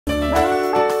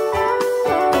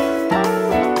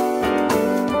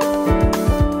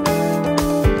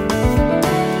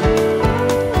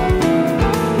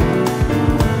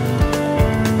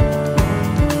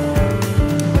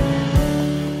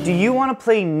want to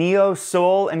play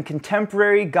neo-soul and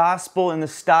contemporary gospel in the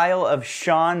style of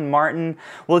Shaun Martin?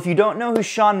 Well, if you don't know who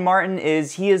Shaun Martin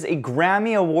is, he is a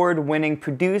Grammy Award-winning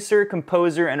producer,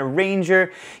 composer, and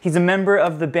arranger. He's a member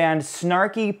of the band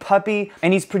Snarky Puppy,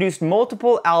 and he's produced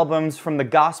multiple albums from the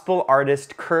gospel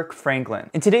artist Kirk Franklin.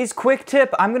 In today's quick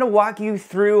tip, I'm going to walk you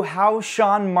through how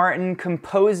Shaun Martin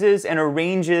composes and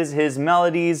arranges his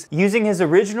melodies using his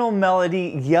original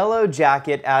melody, Yellow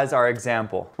Jacket, as our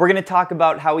example. We're going to talk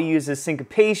about how he uses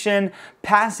syncopation,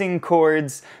 passing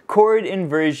chords, chord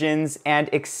inversions, and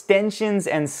extensions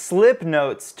and slip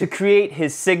notes to create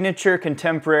his signature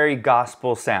contemporary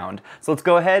gospel sound. So let's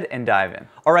go ahead and dive in.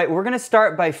 All right, we're going to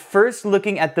start by first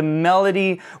looking at the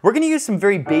melody. We're going to use some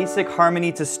very basic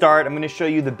harmony to start. I'm going to show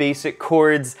you the basic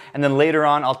chords, and then later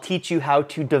on I'll teach you how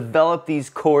to develop these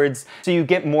chords so you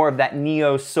get more of that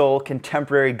neo-soul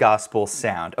contemporary gospel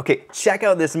sound. Okay, check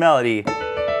out this melody.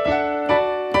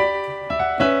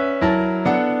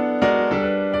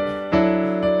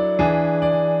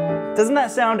 Doesn't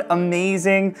that sound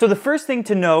amazing? So the first thing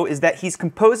to know is that he's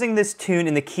composing this tune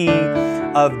in the key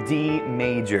of D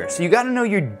major. So you gotta know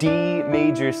your D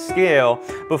major scale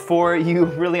before you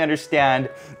really understand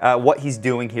what he's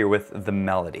doing here with the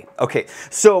melody. Okay,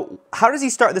 so how does he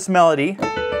start this melody?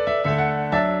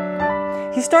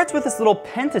 He starts with this little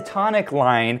pentatonic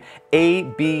line, A,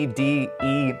 B, D,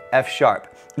 E, F sharp.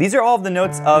 These are all of the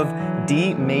notes of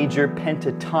D major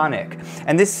pentatonic.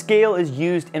 And this scale is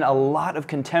used in a lot of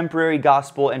contemporary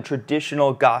gospel and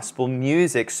traditional gospel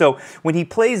music. So when he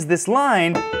plays this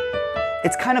line,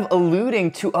 it's kind of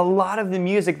alluding to a lot of the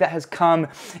music that has come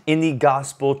in the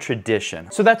gospel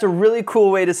tradition. So that's a really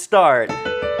cool way to start.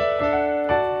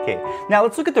 Okay, now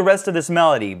let's look at the rest of this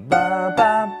melody. Ba,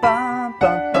 ba, ba,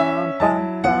 ba.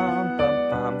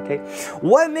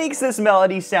 What makes this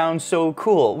melody sound so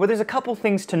cool? Well, there's a couple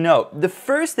things to note. The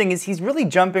first thing is he's really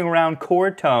jumping around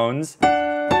chord tones. Look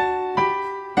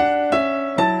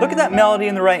at that melody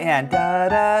in the right hand. Da,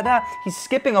 da, da. He's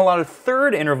skipping a lot of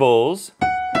third intervals.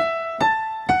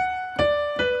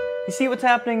 You see what's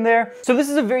happening there? So this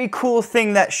is a very cool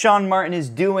thing that Shaun Martin is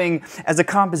doing as a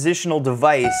compositional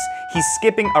device. He's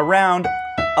skipping around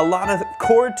a lot of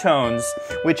chord tones,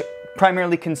 which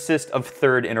primarily consist of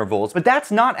third intervals. But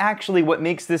that's not actually what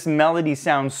makes this melody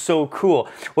sound so cool.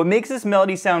 What makes this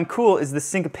melody sound cool is the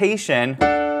syncopation.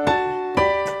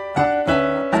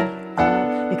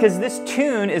 Because this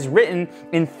tune is written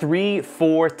in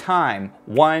 3/4 time.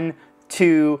 1,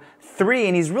 2, 3,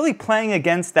 and he's really playing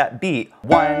against that beat.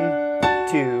 1,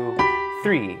 2,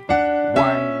 3.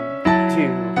 1,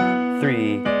 2,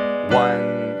 3.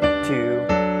 1, 2,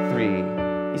 3.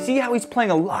 You see how he's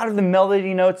playing a lot of the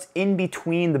melody notes in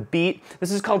between the beat?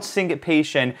 This is called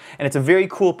syncopation, and it's a very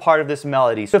cool part of this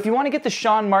melody. So if you want to get the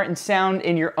Shaun Martin sound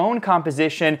in your own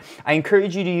composition, I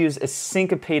encourage you to use a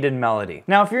syncopated melody.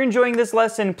 Now, if you're enjoying this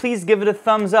lesson, please give it a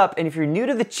thumbs up, and if you're new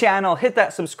to the channel, hit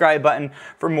that subscribe button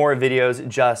for more videos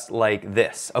just like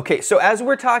this. Okay, so as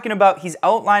we're talking about, he's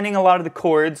outlining a lot of the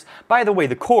chords. By the way,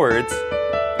 the chords,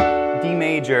 D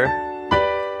major,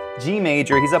 G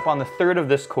major, he's up on the third of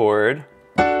this chord,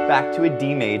 back to a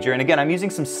D major, and again, I'm using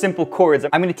some simple chords.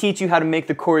 I'm going to teach you how to make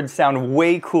the chords sound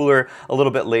way cooler a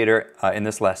little bit later in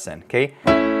this lesson, okay?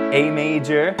 A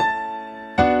major,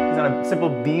 he's on a simple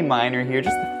B minor here,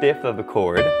 just the fifth of the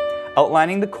chord,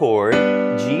 outlining the chord.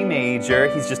 G major,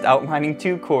 he's just outlining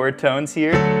 2 chord tones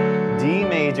here. D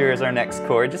major is our next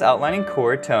chord, just outlining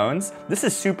chord tones. This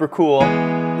is super cool.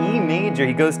 E major,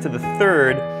 he goes to the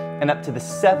third and up to the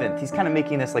 7th. He's kind of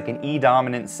making this like an E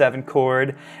dominant 7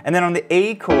 chord. And then on the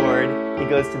A chord, he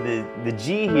goes to the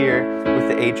G here with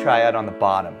the A triad on the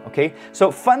bottom, okay?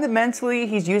 So fundamentally,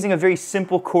 he's using a very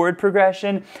simple chord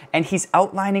progression, and he's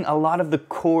outlining a lot of the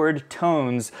chord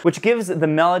tones, which gives the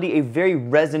melody a very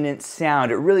resonant sound.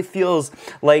 It really feels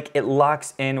like it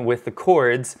locks in with the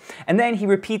chords. And then he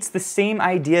repeats the same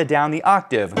idea down the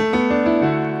octave.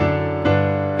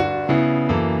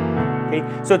 Okay,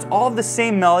 so it's all the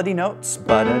same melody notes.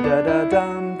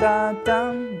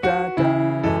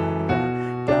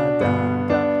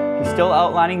 He's still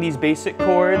outlining these basic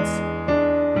chords.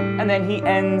 And then he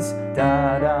ends,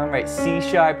 right, C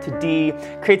sharp to D,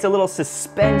 creates a little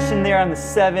suspension there on the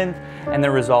 7th, and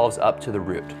then resolves up to the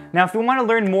root. Now, if you want to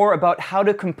learn more about how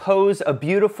to compose a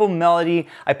beautiful melody,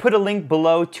 I put a link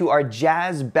below to our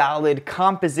jazz ballad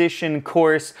composition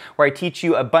course, where I teach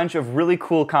you a bunch of really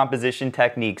cool composition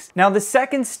techniques. Now, the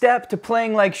second step to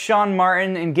playing like Shaun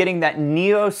Martin and getting that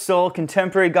neo-soul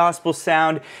contemporary gospel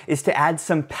sound is to add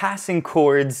some passing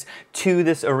chords to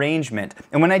this arrangement.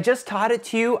 And when I just taught it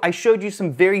to you, I showed you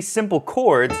some very simple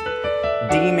chords.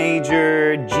 D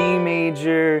major, G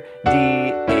major, D,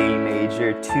 A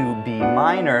major to B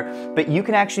minor. But you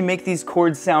can actually make these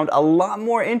chords sound a lot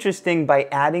more interesting by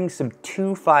adding some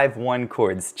 2-5-1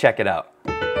 chords. Check it out.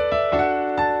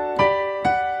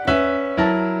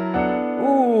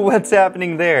 Ooh, what's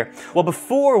happening there? Well,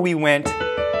 before we went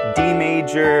D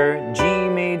major, G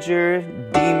major,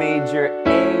 D major,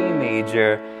 A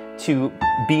major to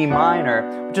B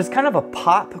minor, which is kind of a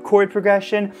pop chord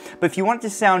progression, but if you want it to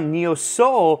sound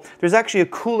neo-soul, there's actually a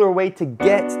cooler way to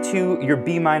get to your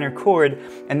B minor chord,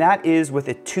 and that is with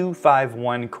a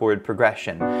 2-5-1 chord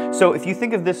progression. So if you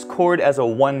think of this chord as a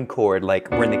 1 chord,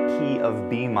 like we're in the key of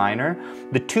B minor,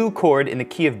 the 2 chord in the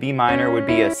key of B minor would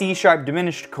be a C sharp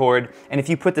diminished chord, and if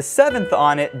you put the 7th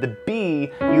on it, the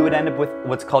B, you would end up with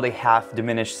what's called a half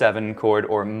diminished 7 chord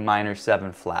or minor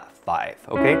 7 flat 5,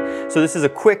 okay? So this is a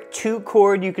quick 2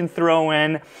 chord you can throw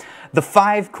in. The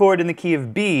 5 chord in the key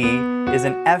of B is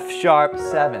an F sharp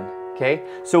 7, okay?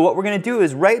 So what we're gonna do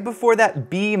is right before that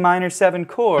B minor 7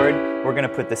 chord, we're gonna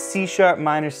put the C sharp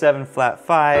minor 7 flat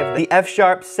 5, the F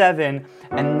sharp 7,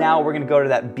 and now we're gonna go to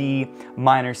that B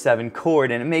minor 7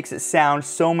 chord, and it makes it sound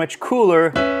so much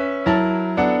cooler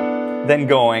than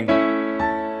going,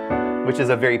 which is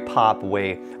a very pop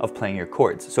way of playing your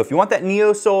chords. So if you want that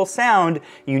neo-soul sound,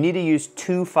 you need to use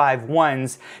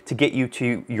 2-5-1s to get you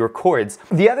to your chords.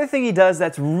 The other thing he does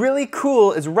that's really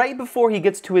cool is right before he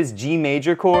gets to his G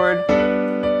major chord,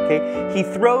 okay, he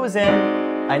throws in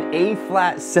an A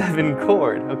flat 7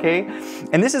 chord, okay?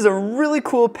 And this is a really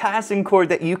cool passing chord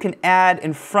that you can add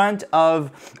in front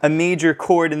of a major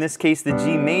chord, in this case the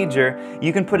G major.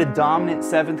 You can put a dominant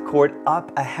 7th chord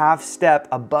up a half step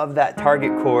above that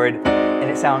target chord, and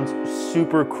it sounds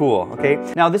super cool, okay?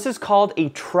 Now this is called a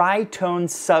tritone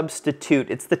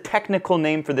substitute. It's the technical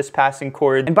name for this passing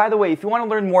chord. And by the way, if you want to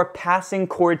learn more passing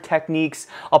chord techniques,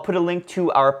 I'll put a link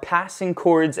to our passing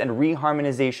chords and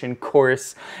reharmonization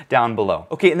course down below.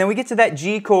 Okay, and then we get to that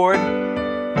G chord.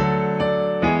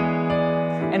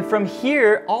 And from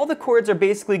here, all the chords are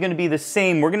basically going to be the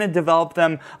same. We're going to develop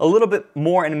them a little bit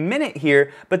more in a minute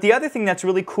here, but the other thing that's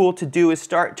really cool to do is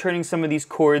start turning some of these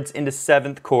chords into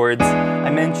 7th chords. I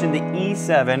mentioned the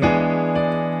E7,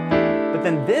 but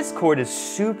then this chord is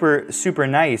super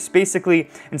nice. Basically,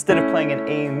 instead of playing an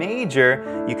A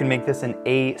major, you can make this an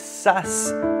A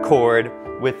sus chord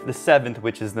with the 7th,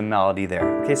 which is the melody there.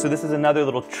 Okay, so this is another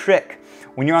little trick.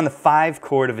 When you're on the 5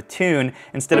 chord of a tune,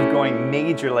 instead of going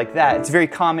major like that, it's very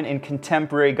common in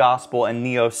contemporary gospel and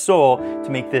neo-soul to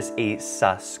make this a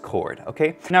sus chord,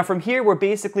 okay? Now from here, we're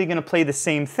basically gonna play the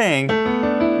same thing,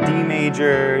 D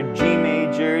major, G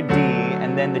major, D,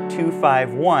 and then the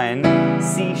 2-5-1,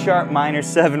 C sharp minor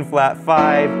 7 flat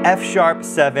 5, F sharp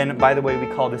 7. By the way, we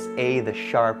call this A the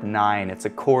sharp 9. It's a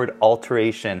chord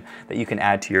alteration that you can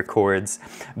add to your chords.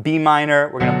 B minor,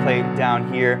 we're gonna play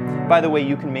down here. By the way,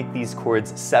 you can make these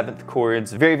chords 7th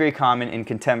chords, very common in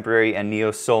contemporary and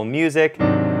neo-soul music.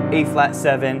 A flat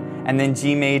 7, and then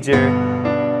G major.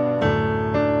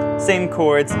 Same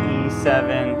chords,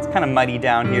 E7. It's kind of muddy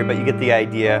down here, but you get the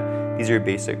idea. These are your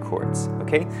basic chords,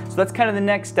 okay? So that's kind of the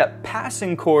next step,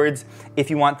 passing chords if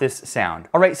you want this sound.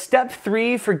 All right, step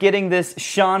 3 for getting this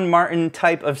Shaun Martin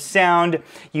type of sound,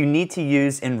 you need to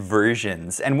use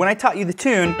inversions. And when I taught you the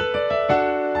tune,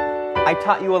 I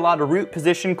taught you a lot of root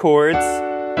position chords,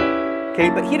 okay?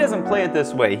 But he doesn't play it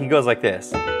this way. He goes like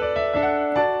this.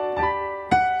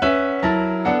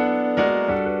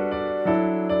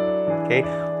 Okay,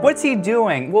 what's he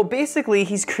doing? Well, basically,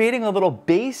 he's creating a little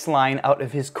bass line out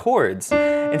of his chords.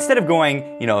 Instead of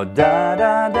going, you know, da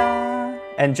da da,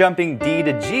 and jumping D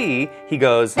to G, he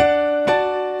goes,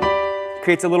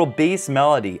 creates a little bass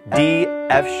melody, D,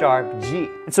 F sharp, G.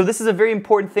 And so this is a very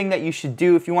important thing that you should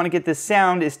do if you want to get this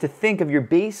sound, is to think of your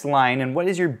bass line and what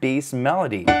is your bass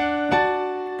melody.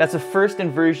 That's a first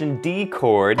inversion D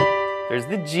chord, there's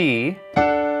the G,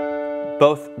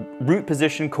 both root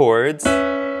position chords.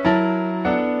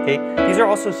 Okay, these are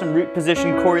also some root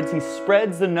position chords. He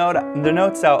spreads the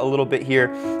notes out a little bit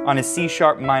here on his C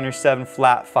sharp minor 7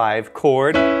 flat 5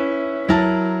 chord.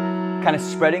 Kind of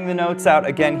spreading the notes out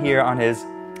again here on his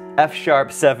F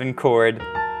sharp 7 chord.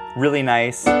 Really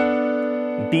nice.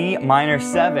 B minor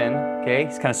 7, okay,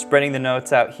 he's kind of spreading the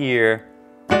notes out here.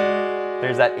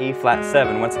 There's that A flat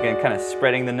 7, once again kind of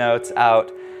spreading the notes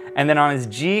out. And then on his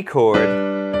G chord,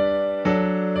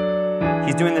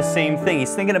 he's doing the same thing.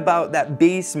 He's thinking about that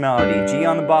bass melody. G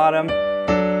on the bottom,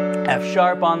 F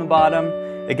sharp on the bottom.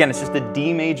 Again, it's just a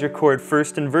D major chord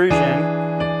first inversion.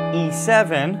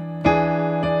 E7.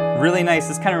 Really nice.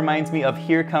 This kind of reminds me of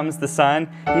Here Comes the Sun.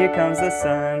 Here comes the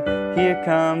sun. Here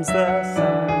comes the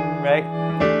sun. Right?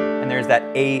 And there's that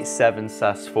A7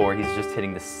 sus4. He's just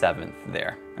hitting the 7th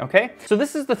there. Okay, so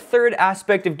this is the third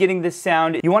aspect of getting this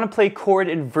sound. You want to play chord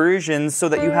inversions so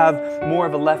that you have more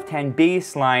of a left-hand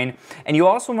bass line, and you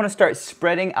also want to start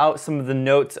spreading out some of the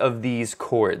notes of these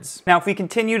chords. Now, if we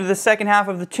continue to the second half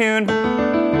of the tune,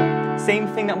 same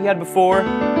thing that we had before.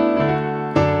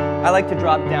 I like to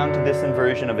drop down to this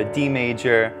inversion of a D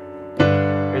major.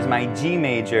 Here's my G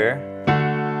major,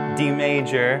 D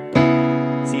major,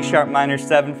 C sharp minor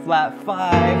 7 flat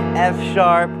 5, F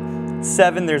sharp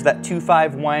 7, there's that 2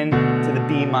 5 1 to the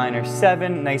B minor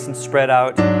 7, nice and spread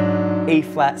out, A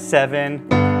flat 7,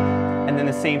 and then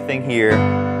the same thing here.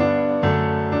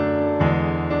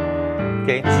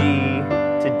 Okay, G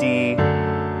to D,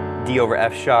 D over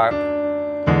F sharp,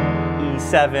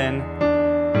 E7,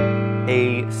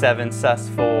 A7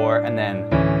 sus4, and then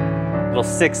little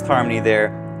 6th harmony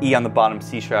there, E on the bottom,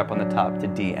 C sharp on the top to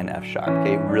D and F sharp.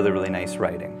 Okay, really, really nice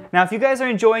writing. Now, if you guys are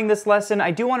enjoying this lesson,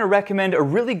 I do want to recommend a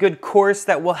really good course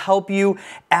that will help you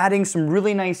adding some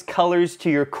really nice colors to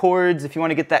your chords if you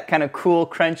want to get that kind of cool,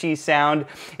 crunchy sound.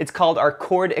 It's called our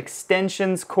Chord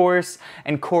Extensions course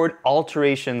and Chord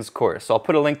Alterations course. So I'll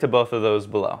put a link to both of those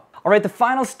below. All right, the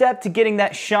final step to getting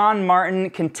that Shaun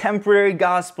Martin contemporary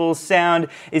gospel sound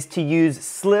is to use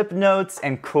slip notes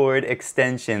and chord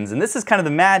extensions. And this is kind of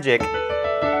the magic.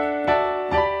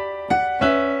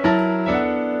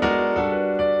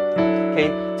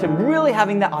 To really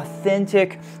having that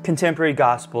authentic contemporary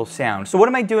gospel sound. So what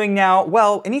am I doing now?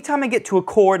 Well, anytime I get to a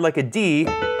chord like a D,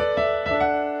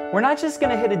 we're not just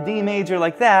gonna hit a D major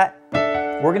like that,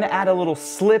 we're gonna add a little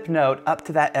slip note up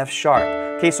to that F sharp.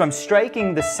 Okay, so I'm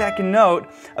striking the second note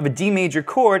of a D major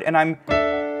chord and I'm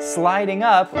sliding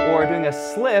up or doing a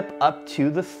slip up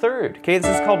to the 3rd. Okay, this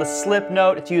is called a slip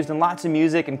note. It's used in lots of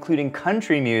music, including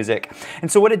country music.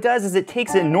 And so what it does is it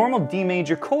takes a normal D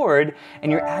major chord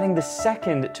and you're adding the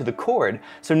 2nd to the chord.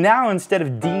 So now instead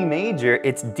of D major,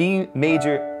 it's D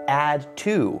major add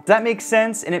 2. Does that make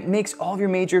sense? And it makes all of your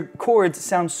major chords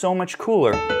sound so much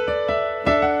cooler.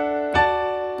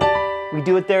 We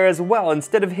do it there as well.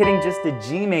 Instead of hitting just a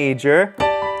G major,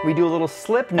 we do a little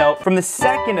slip note from the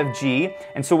 2nd of G,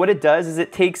 and so what it does is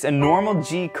it takes a normal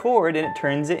G chord and it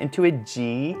turns it into a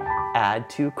G add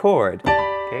 2 chord.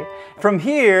 Okay? From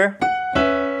here,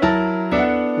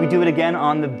 we do it again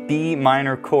on the B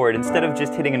minor chord. Instead of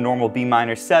just hitting a normal B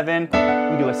minor 7,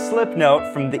 we do a slip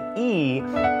note from the E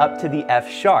up to the F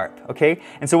sharp, okay?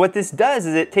 And so what this does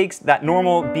is it takes that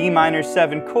normal B minor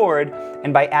 7 chord,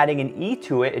 and by adding an E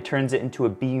to it, it turns it into a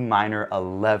B minor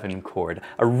 11 chord.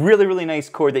 A really, really nice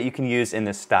chord that you can use in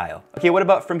this style. Okay, what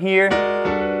about from here?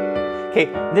 Okay,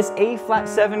 this A flat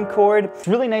 7 chord, it's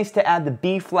really nice to add the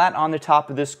B flat on the top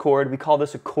of this chord. We call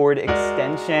this a chord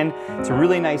extension. It's a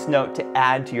really nice note to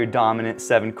add to your dominant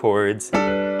 7 chords.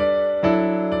 Okay.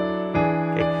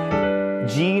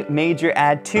 G major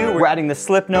add 2, we're adding the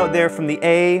slip note there from the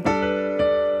A.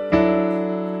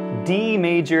 D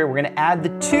major, we're gonna add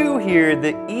the 2 here,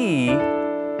 the E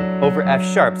over F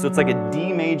sharp. So it's like a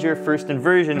D major first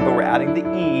inversion, but we're adding the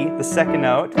E, the 2nd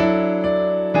note.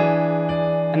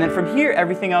 And then from here,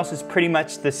 everything else is pretty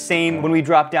much the same. When we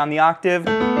drop down the octave,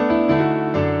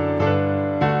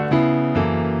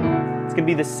 it's gonna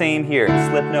be the same here.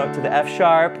 Slip note to the F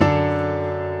sharp,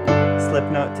 slip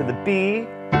note to the B,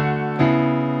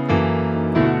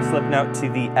 slip note to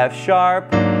the F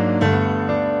sharp,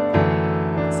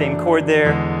 same chord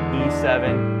there,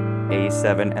 E7,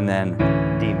 A7, and then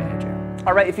D major.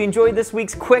 All right, if you enjoyed this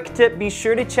week's quick tip, be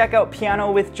sure to check out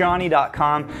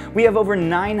pianowithjonny.com. We have over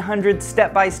 900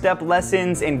 step-by-step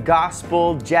lessons in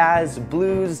gospel, jazz,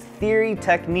 blues, theory,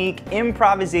 technique,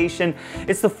 improvisation.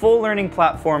 It's the full learning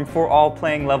platform for all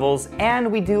playing levels,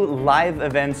 and we do live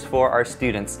events for our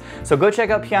students. So go check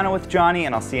out Piano with Jonny,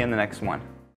 and I'll see you in the next one.